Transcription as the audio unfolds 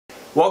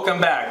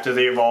Welcome back to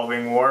the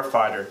Evolving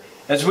Warfighter,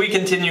 as we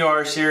continue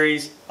our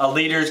series, A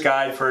Leader's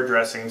Guide for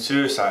Addressing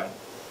Suicide.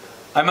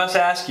 I must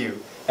ask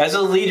you, as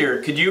a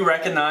leader, could you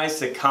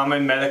recognize the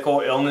common medical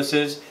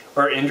illnesses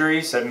or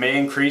injuries that may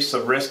increase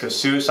the risk of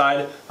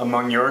suicide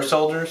among your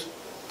soldiers?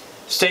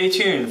 Stay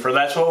tuned, for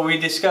that's what we'll be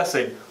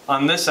discussing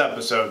on this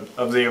episode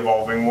of the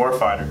Evolving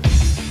Warfighter.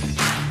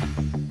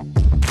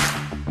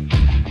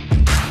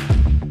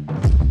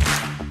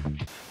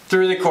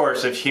 Through the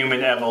course of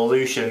human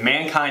evolution,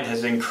 mankind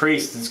has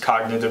increased its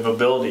cognitive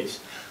abilities.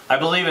 I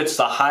believe it's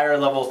the higher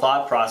level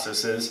thought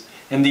processes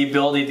and the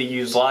ability to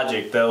use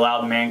logic that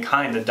allowed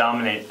mankind to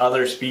dominate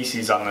other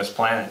species on this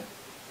planet.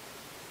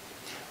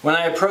 When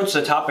I approach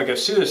the topic of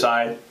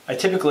suicide, I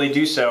typically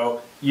do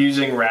so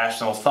using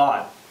rational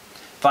thought.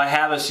 If I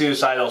have a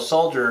suicidal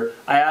soldier,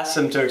 I ask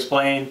them to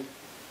explain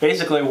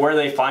basically where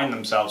they find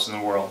themselves in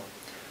the world.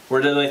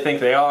 Where do they think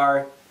they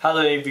are? How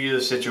do they view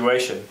the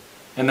situation?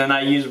 And then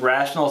I use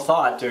rational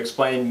thought to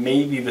explain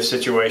maybe the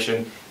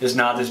situation is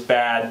not as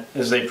bad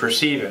as they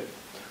perceive it,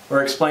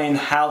 or explain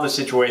how the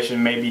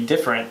situation may be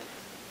different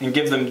and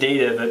give them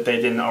data that they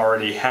didn't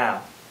already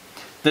have.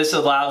 This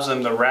allows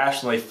them to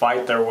rationally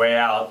fight their way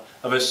out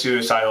of a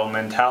suicidal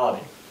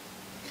mentality.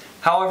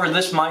 However,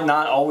 this might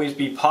not always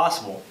be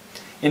possible.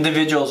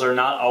 Individuals are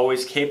not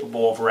always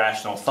capable of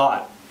rational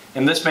thought,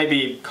 and this may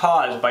be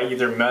caused by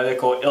either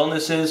medical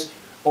illnesses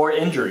or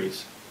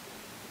injuries.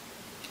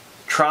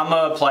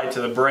 Trauma applied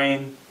to the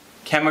brain,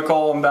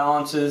 chemical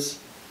imbalances,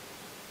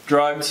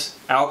 drugs,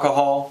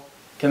 alcohol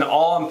can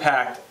all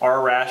impact our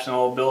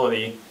rational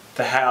ability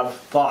to have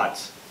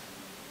thoughts.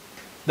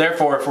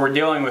 Therefore, if we're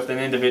dealing with an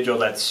individual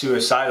that's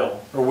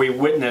suicidal, or we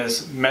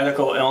witness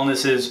medical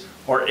illnesses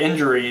or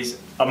injuries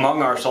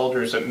among our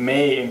soldiers that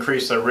may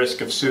increase the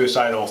risk of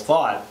suicidal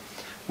thought,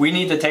 we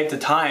need to take the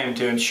time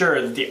to ensure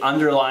that the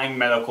underlying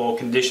medical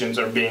conditions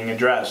are being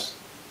addressed.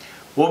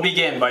 We'll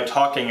begin by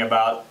talking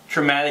about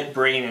traumatic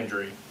brain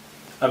injury,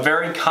 a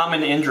very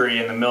common injury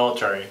in the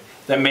military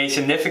that may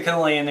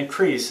significantly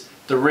increase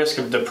the risk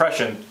of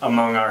depression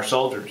among our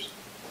soldiers.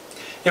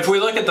 If we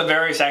look at the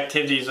various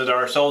activities that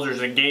our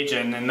soldiers engage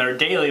in their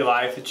daily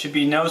life, it should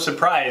be no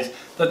surprise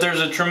that there's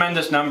a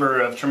tremendous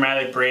number of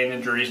traumatic brain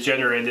injuries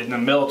generated in the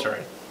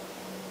military.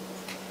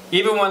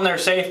 Even when they're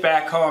safe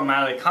back home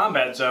out of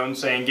combat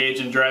zones, they engage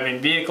in driving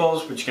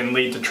vehicles, which can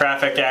lead to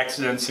traffic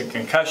accidents and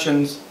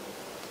concussions.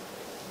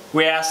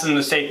 We ask them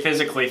to stay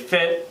physically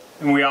fit,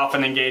 and we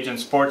often engage in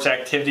sports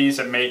activities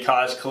that may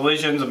cause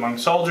collisions among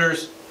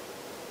soldiers.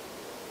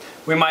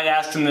 We might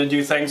ask them to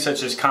do things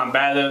such as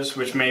combatives,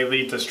 which may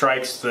lead to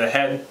strikes to the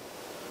head.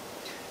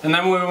 And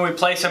then when we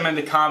place them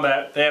into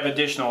combat, they have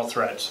additional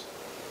threats.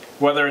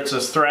 Whether it's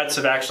the threats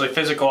of actually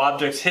physical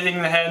objects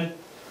hitting the head,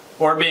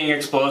 or being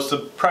exposed to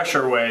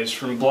pressure waves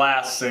from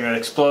blasts and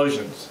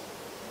explosions.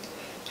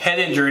 Head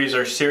injuries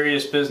are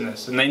serious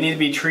business, and they need to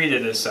be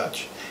treated as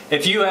such.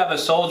 If you have a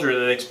soldier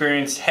that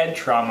experienced head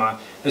trauma,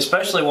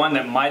 especially one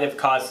that might have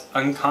caused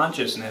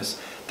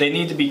unconsciousness, they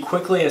need to be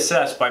quickly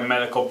assessed by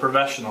medical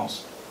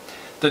professionals.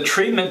 The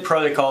treatment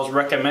protocols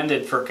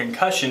recommended for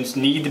concussions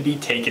need to be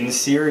taken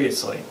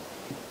seriously.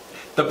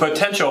 The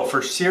potential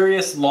for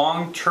serious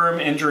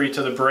long-term injury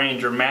to the brain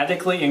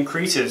dramatically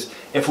increases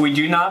if we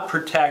do not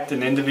protect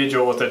an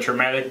individual with a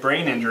traumatic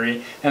brain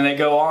injury and they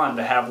go on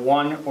to have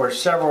one or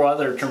several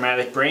other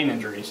traumatic brain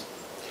injuries.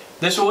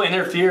 This will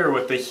interfere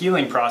with the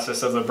healing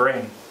process of the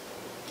brain.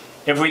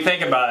 If we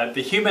think about it,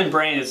 the human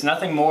brain is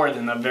nothing more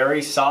than a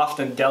very soft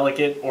and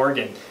delicate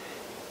organ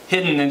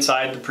hidden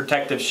inside the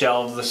protective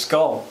shell of the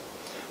skull.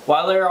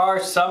 While there are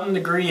some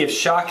degree of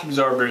shock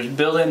absorbers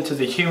built into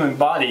the human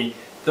body,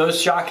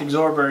 those shock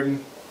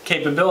absorbing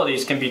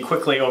capabilities can be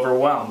quickly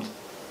overwhelmed.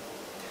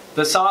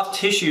 The soft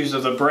tissues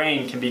of the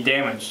brain can be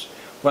damaged,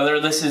 whether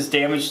this is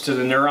damage to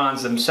the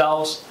neurons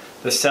themselves,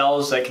 the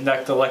cells that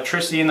conduct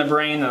electricity in the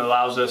brain that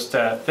allows us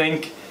to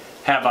think,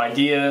 have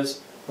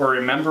ideas, or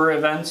remember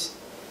events.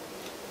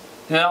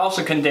 And it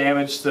also can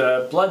damage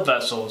the blood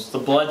vessels, the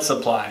blood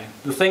supply,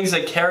 the things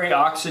that carry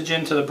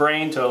oxygen to the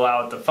brain to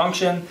allow it to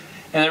function,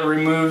 and it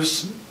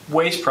removes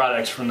waste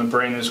products from the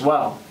brain as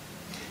well.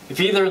 If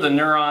either the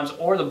neurons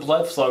or the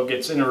blood flow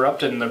gets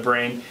interrupted in the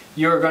brain,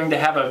 you are going to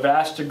have a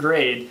vast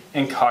degrade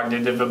in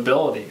cognitive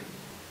ability.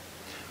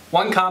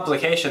 One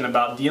complication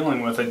about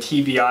dealing with a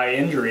TBI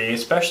injury,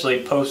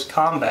 especially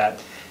post-combat,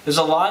 is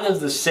a lot of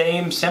the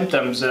same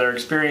symptoms that are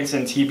experienced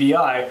in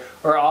TBI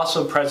are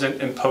also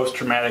present in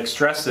post-traumatic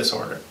stress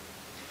disorder.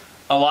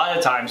 A lot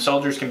of times,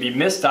 soldiers can be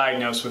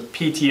misdiagnosed with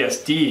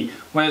PTSD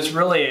when it's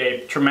really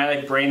a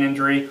traumatic brain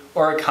injury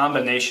or a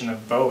combination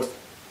of both.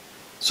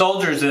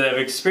 Soldiers that have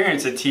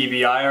experienced a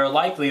TBI are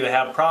likely to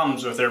have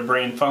problems with their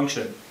brain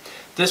function.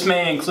 This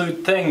may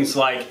include things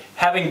like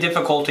having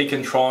difficulty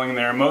controlling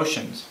their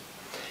emotions.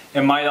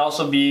 It might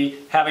also be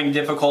having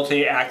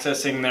difficulty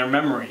accessing their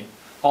memory.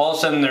 All of a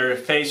sudden they're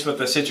faced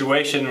with a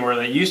situation where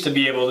they used to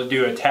be able to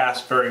do a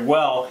task very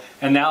well,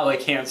 and now they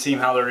can't seem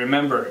how to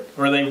remember it,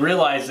 or they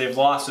realize they've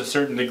lost a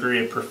certain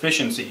degree of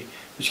proficiency,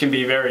 which can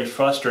be very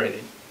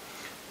frustrating.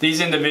 These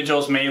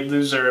individuals may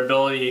lose their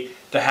ability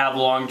to have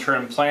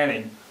long-term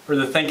planning, or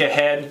to think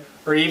ahead,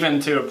 or even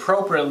to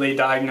appropriately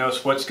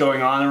diagnose what's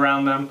going on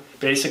around them,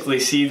 basically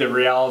see the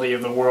reality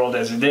of the world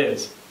as it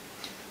is.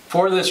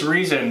 For this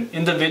reason,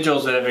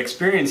 individuals that have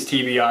experienced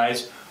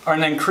TBIs are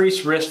an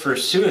increased risk for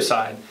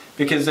suicide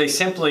because they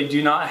simply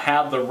do not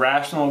have the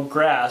rational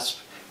grasp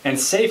and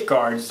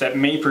safeguards that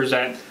may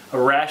prevent a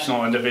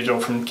rational individual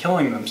from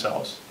killing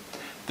themselves.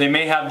 They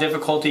may have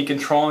difficulty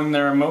controlling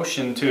their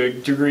emotion to a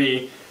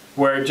degree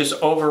where it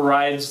just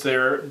overrides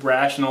their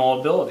rational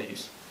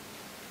abilities.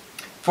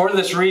 For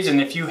this reason,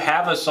 if you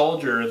have a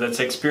soldier that's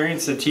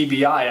experienced a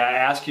TBI, I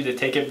ask you to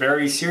take it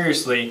very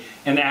seriously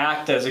and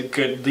act as a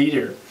good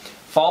leader.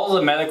 Follow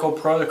the medical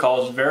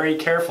protocols very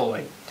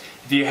carefully.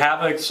 If you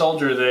have a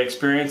soldier that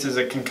experiences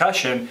a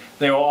concussion,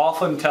 they will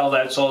often tell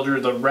that soldier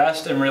to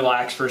rest and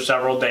relax for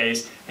several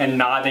days and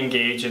not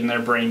engage in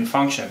their brain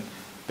function.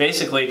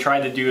 Basically,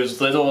 try to do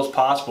as little as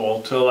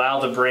possible to allow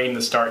the brain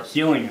to start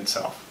healing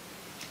itself.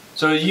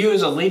 So you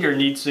as a leader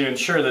needs to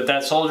ensure that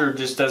that soldier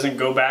just doesn't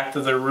go back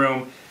to their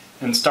room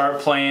and start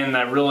playing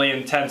that really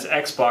intense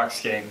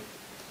Xbox game.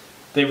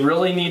 They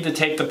really need to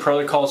take the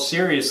protocol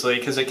seriously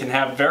because it can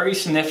have very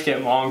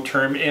significant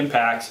long-term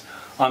impacts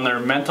on their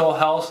mental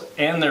health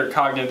and their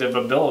cognitive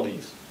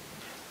abilities.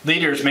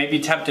 Leaders may be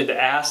tempted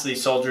to ask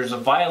these soldiers to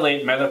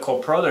violate medical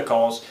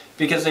protocols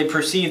because they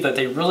perceive that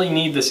they really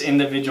need this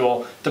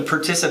individual to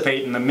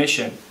participate in the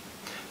mission.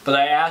 But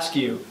I ask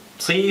you,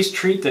 please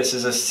treat this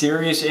as a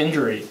serious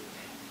injury.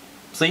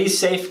 Please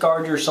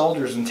safeguard your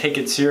soldiers and take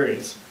it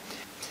serious.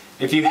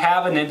 If you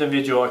have an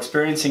individual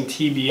experiencing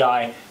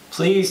TBI,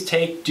 please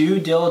take due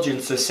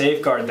diligence to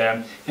safeguard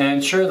them and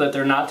ensure that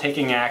they're not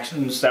taking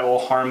actions that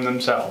will harm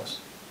themselves.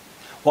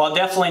 While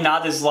definitely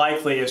not as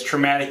likely as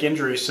traumatic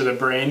injuries to the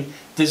brain,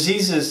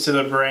 diseases to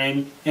the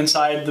brain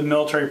inside the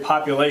military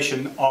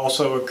population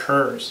also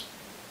occurs.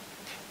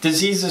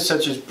 Diseases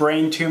such as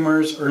brain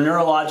tumors or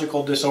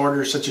neurological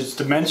disorders such as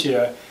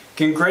dementia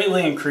can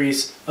greatly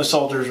increase a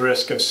soldier's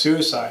risk of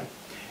suicide.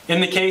 In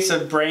the case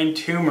of brain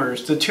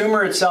tumors, the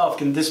tumor itself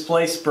can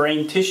displace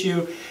brain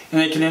tissue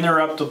and it can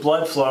interrupt the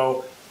blood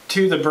flow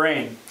to the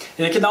brain.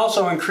 And it can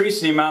also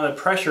increase the amount of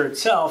pressure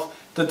itself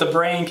that the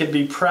brain can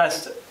be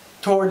pressed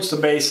towards the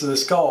base of the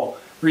skull,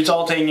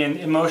 resulting in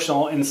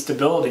emotional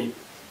instability.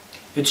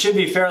 It should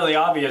be fairly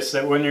obvious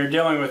that when you're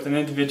dealing with an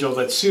individual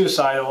that's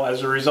suicidal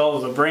as a result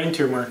of the brain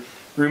tumor,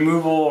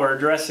 removal or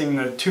addressing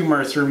the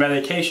tumor through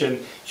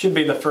medication should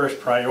be the first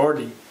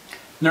priority.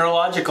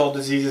 Neurological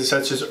diseases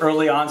such as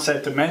early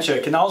onset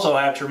dementia can also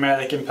have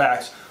traumatic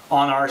impacts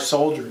on our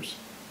soldiers.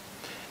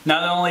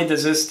 Not only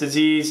does this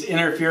disease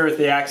interfere with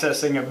the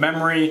accessing of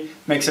memory,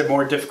 makes it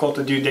more difficult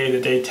to do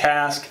day-to-day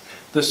tasks,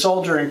 the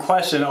soldier in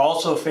question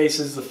also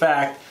faces the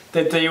fact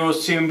that they will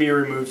soon be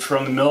removed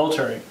from the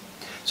military.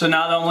 So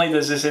not only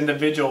does this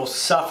individual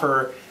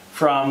suffer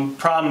from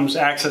problems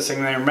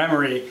accessing their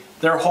memory,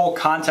 their whole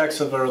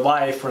context of their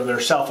life or their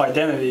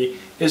self-identity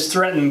is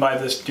threatened by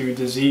this new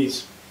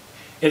disease.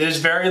 It is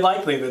very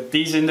likely that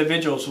these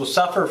individuals will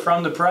suffer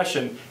from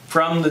depression,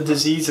 from the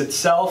disease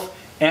itself,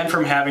 and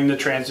from having to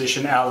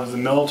transition out of the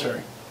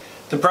military.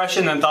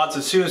 Depression and thoughts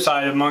of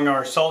suicide among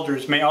our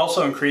soldiers may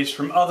also increase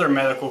from other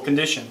medical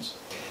conditions.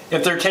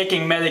 If they're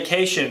taking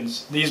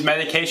medications, these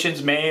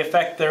medications may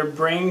affect their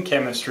brain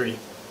chemistry.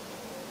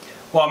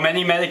 While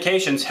many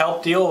medications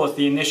help deal with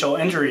the initial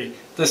injury,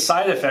 the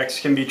side effects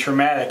can be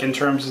traumatic in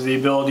terms of the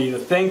ability to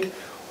think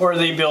or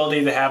the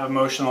ability to have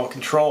emotional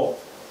control.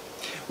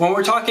 When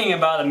we're talking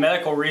about a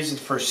medical reason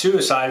for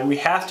suicide, we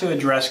have to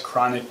address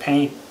chronic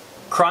pain.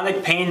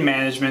 Chronic pain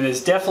management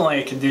is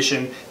definitely a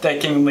condition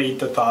that can lead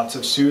to thoughts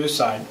of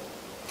suicide.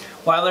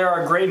 While there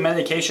are great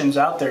medications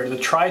out there to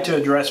try to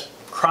address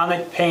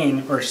chronic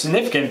pain or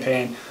significant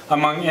pain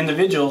among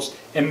individuals,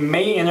 it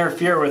may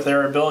interfere with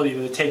their ability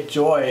to take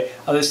joy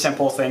of the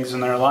simple things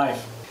in their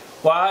life.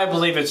 While I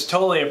believe it's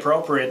totally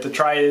appropriate to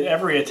try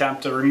every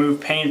attempt to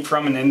remove pain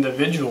from an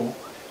individual,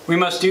 we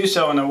must do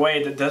so in a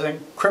way that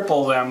doesn't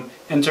cripple them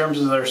in terms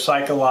of their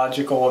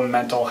psychological and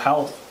mental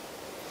health.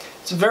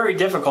 It's very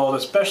difficult,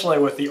 especially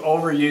with the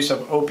overuse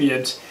of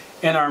opiates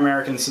in our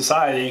American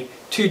society,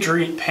 to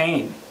treat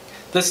pain.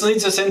 This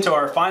leads us into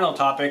our final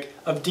topic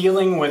of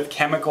dealing with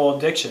chemical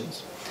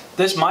addictions.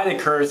 This might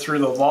occur through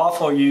the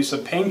lawful use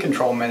of pain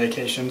control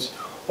medications,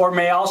 or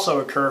may also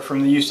occur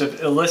from the use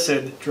of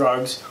illicit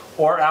drugs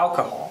or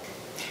alcohol.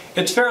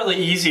 It's fairly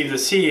easy to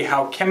see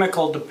how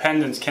chemical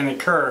dependence can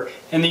occur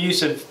in the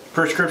use of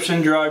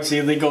prescription drugs,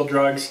 illegal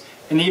drugs,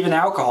 and even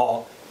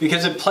alcohol,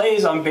 because it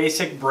plays on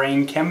basic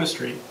brain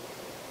chemistry.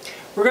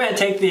 We're going to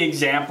take the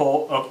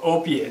example of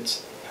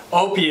opiates.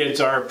 Opiates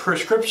are a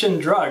prescription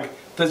drug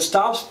that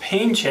stops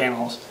pain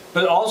channels,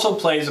 but also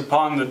plays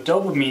upon the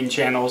dopamine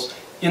channels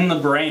in the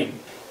brain.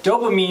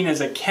 Dopamine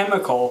is a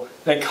chemical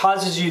that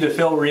causes you to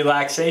feel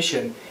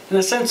relaxation and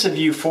a sense of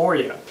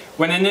euphoria.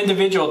 When an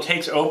individual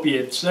takes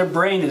opiates, their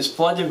brain is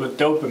flooded with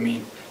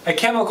dopamine, a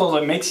chemical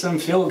that makes them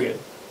feel good.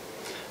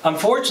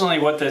 Unfortunately,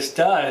 what this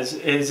does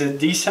is it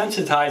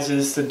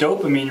desensitizes the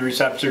dopamine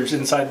receptors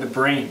inside the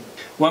brain.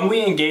 When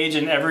we engage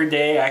in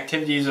everyday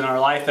activities in our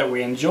life that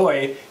we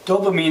enjoy,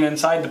 dopamine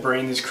inside the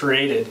brain is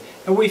created,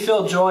 and we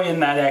feel joy in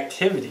that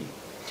activity.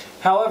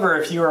 However,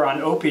 if you are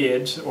on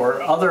opiates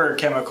or other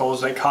chemicals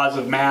that cause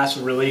a mass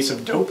release of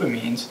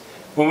dopamines,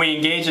 when we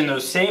engage in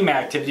those same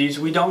activities,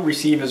 we don't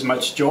receive as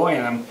much joy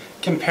in them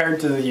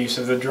compared to the use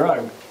of the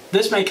drug.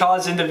 This may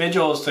cause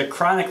individuals to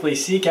chronically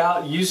seek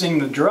out using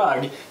the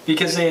drug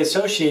because they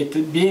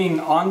associate being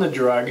on the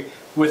drug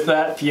with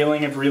that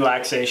feeling of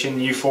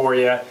relaxation,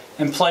 euphoria,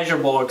 and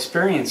pleasurable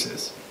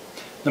experiences.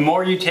 The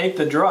more you take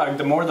the drug,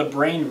 the more the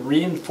brain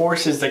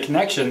reinforces the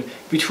connection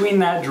between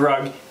that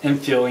drug and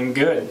feeling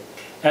good.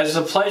 As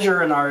the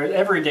pleasure in our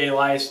everyday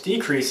lives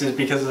decreases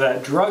because of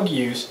that drug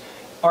use,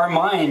 our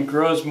mind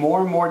grows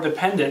more and more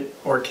dependent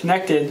or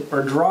connected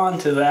or drawn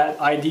to that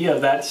idea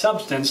of that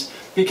substance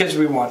because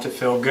we want to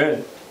feel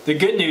good. The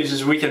good news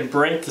is we can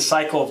break the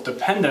cycle of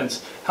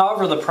dependence,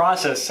 however the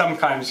process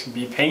sometimes can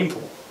be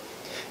painful.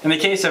 In the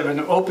case of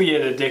an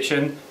opiate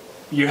addiction,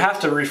 you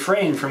have to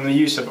refrain from the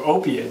use of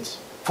opiates.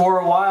 For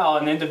a while,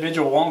 an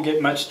individual won't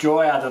get much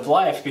joy out of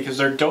life because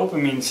their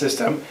dopamine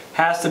system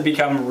has to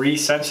become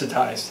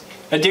resensitized.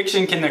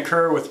 Addiction can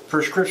occur with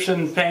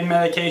prescription pain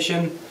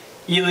medication,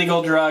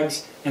 illegal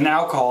drugs, and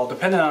alcohol,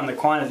 depending on the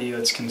quantity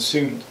that's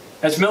consumed.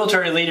 As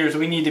military leaders,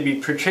 we need to be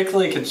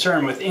particularly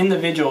concerned with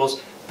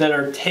individuals that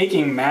are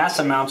taking mass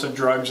amounts of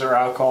drugs or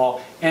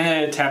alcohol in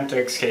an attempt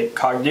to escape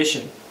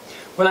cognition.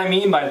 What I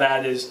mean by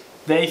that is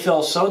they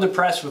feel so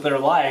depressed with their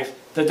life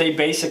that they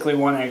basically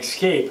want to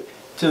escape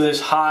to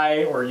this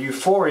high or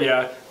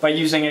euphoria by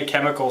using a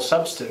chemical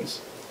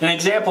substance. An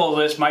example of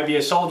this might be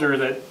a soldier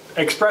that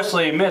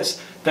expressly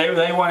admits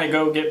they want to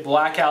go get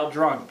blackout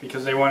drunk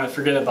because they want to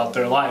forget about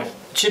their life.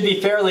 It should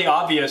be fairly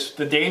obvious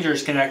the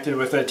dangers connected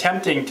with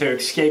attempting to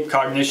escape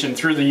cognition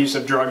through the use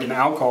of drug and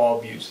alcohol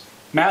abuse.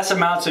 Mass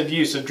amounts of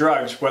use of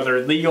drugs,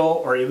 whether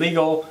legal or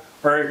illegal,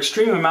 or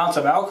extreme amounts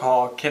of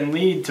alcohol can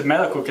lead to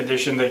medical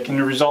conditions that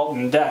can result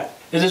in death.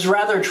 It is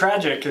rather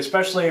tragic,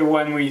 especially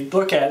when we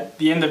look at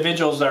the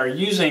individuals that are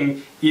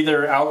using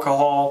either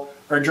alcohol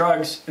or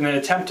drugs in an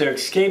attempt to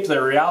escape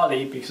their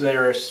reality because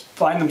they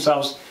find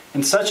themselves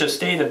in such a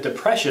state of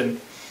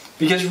depression,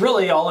 because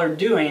really all they're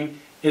doing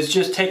is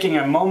just taking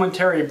a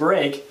momentary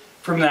break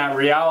from that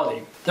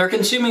reality. They're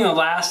consuming the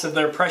last of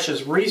their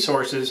precious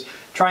resources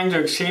trying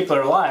to escape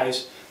their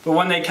lives, but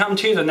when they come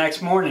to the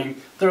next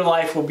morning, their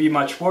life will be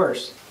much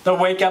worse. They'll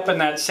wake up in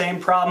that same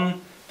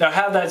problem, they'll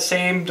have that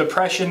same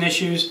depression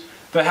issues,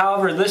 but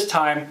however this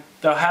time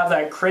they'll have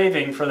that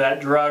craving for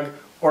that drug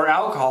or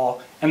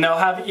alcohol, and they'll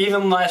have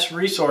even less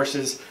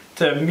resources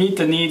to meet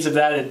the needs of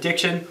that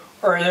addiction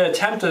or to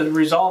attempt to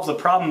resolve the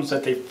problems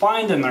that they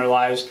find in their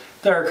lives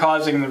that are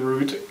causing the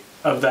root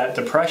of that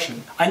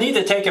depression. I need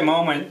to take a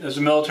moment as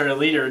a military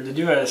leader to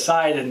do an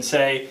aside and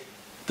say,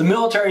 the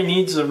military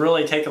needs to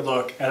really take a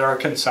look at our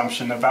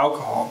consumption of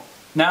alcohol.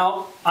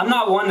 Now, I'm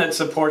not one that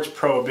supports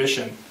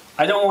prohibition.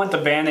 I don't want the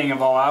banning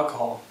of all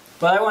alcohol.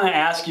 But I want to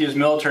ask you as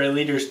military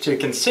leaders to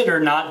consider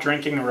not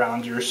drinking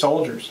around your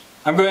soldiers.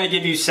 I'm going to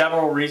give you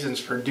several reasons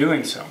for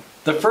doing so.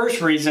 The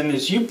first reason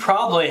is you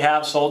probably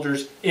have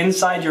soldiers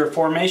inside your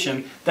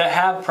formation that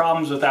have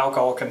problems with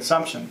alcohol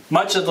consumption.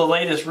 Much of the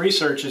latest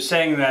research is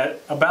saying that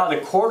about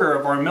a quarter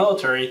of our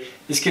military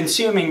is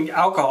consuming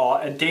alcohol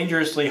at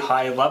dangerously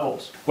high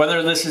levels.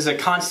 Whether this is a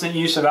constant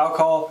use of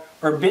alcohol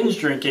or binge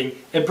drinking,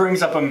 it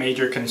brings up a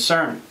major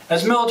concern.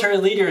 As military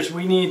leaders,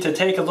 we need to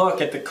take a look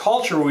at the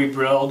culture we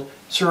build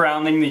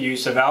surrounding the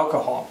use of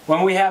alcohol.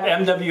 When we have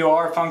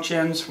MWR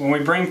functions, when we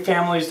bring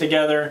families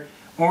together,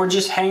 when we're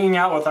just hanging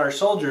out with our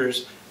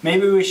soldiers,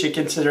 maybe we should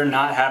consider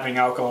not having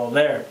alcohol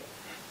there.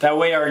 That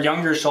way our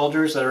younger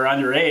soldiers that are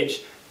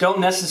underage don't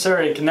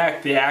necessarily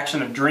connect the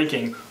action of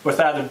drinking with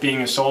that of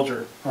being a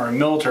soldier or a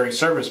military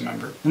service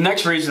member. The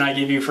next reason I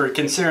give you for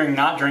considering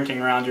not drinking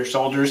around your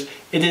soldiers,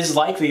 it is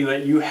likely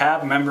that you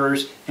have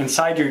members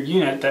inside your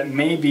unit that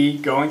may be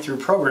going through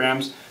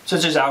programs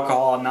such as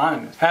Alcohol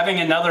Anonymous. Having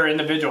another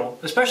individual,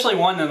 especially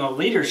one in a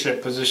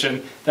leadership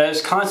position that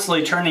is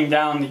constantly turning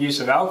down the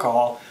use of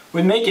alcohol,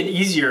 would make it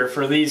easier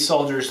for these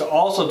soldiers to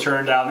also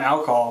turn down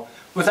alcohol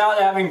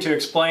without having to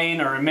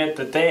explain or admit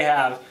that they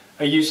have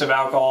a use of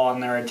alcohol in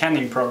their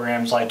attending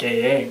programs like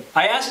AA.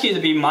 I ask you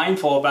to be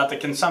mindful about the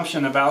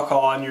consumption of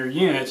alcohol in your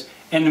units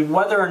and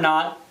whether or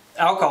not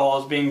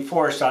alcohol is being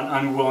forced on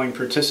unwilling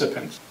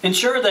participants.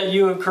 Ensure that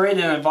you have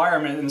created an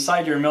environment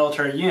inside your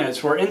military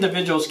units where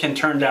individuals can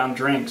turn down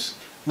drinks.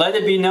 Let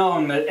it be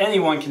known that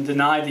anyone can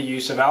deny the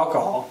use of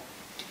alcohol.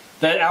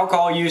 That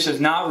alcohol use is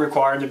not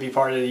required to be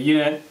part of the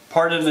unit,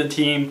 part of the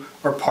team,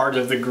 or part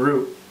of the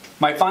group.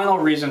 My final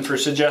reason for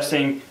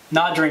suggesting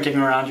not drinking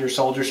around your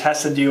soldiers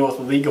has to deal with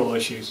legal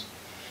issues.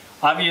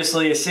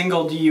 Obviously, a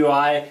single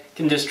DUI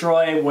can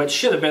destroy what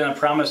should have been a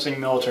promising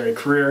military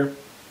career.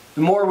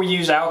 The more we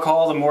use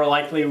alcohol, the more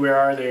likely we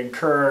are to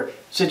incur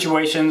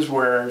situations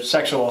where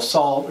sexual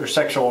assault or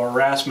sexual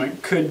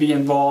harassment could be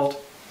involved.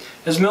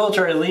 As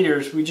military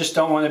leaders, we just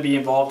don't want to be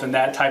involved in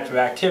that type of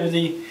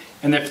activity,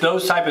 and if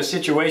those type of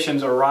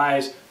situations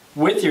arise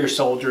with your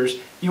soldiers,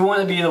 you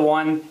want to be the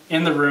one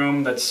in the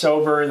room that's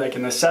sober, that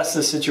can assess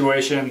the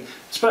situation,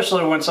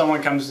 especially when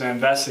someone comes to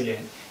investigate.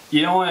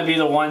 You don't want to be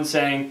the one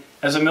saying,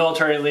 as a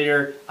military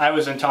leader, I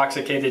was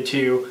intoxicated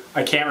too,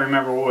 I can't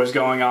remember what was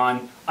going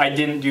on, I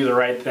didn't do the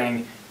right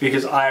thing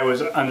because I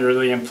was under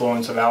the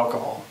influence of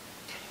alcohol.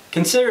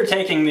 Consider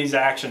taking these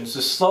actions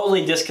to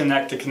slowly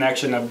disconnect the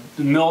connection of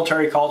the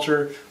military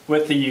culture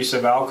with the use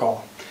of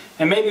alcohol.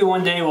 And maybe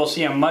one day we'll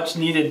see a much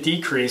needed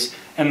decrease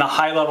in the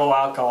high-level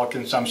alcohol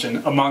consumption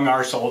among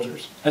our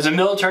soldiers. As a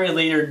military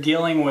leader,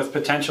 dealing with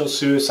potential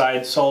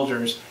suicide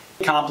soldiers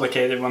is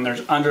complicated when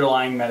there's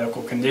underlying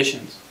medical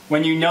conditions.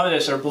 When you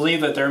notice or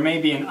believe that there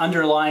may be an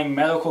underlying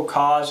medical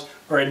cause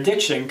or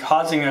addiction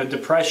causing a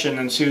depression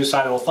and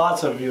suicidal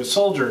thoughts of your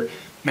soldier,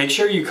 make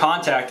sure you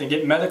contact and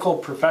get medical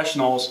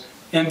professionals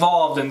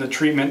involved in the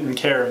treatment and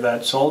care of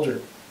that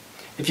soldier.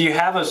 If you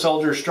have a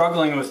soldier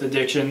struggling with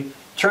addiction,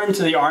 turn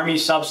to the Army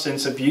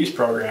Substance Abuse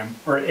Program,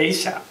 or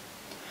ASAP.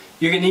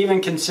 You can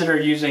even consider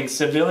using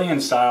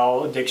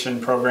civilian-style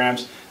addiction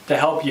programs to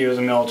help you as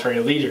a military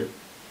leader.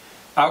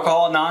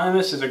 Alcohol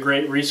Anonymous is a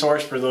great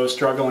resource for those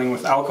struggling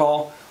with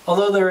alcohol,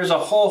 although there is a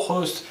whole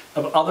host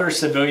of other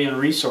civilian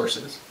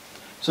resources.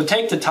 So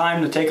take the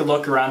time to take a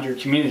look around your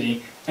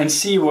community and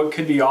see what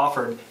could be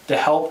offered to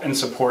help and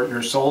support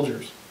your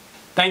soldiers.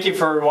 Thank you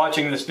for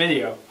watching this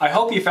video. I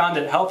hope you found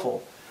it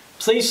helpful.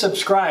 Please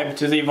subscribe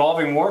to the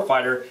Evolving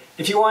Warfighter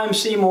if you want to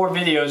see more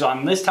videos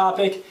on this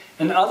topic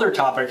and other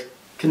topics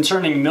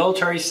concerning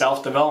military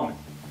self-development.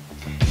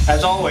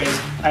 As always,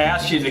 I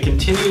ask you to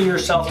continue your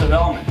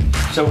self-development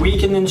so we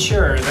can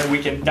ensure that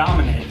we can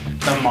dominate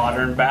the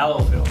modern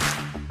battlefield.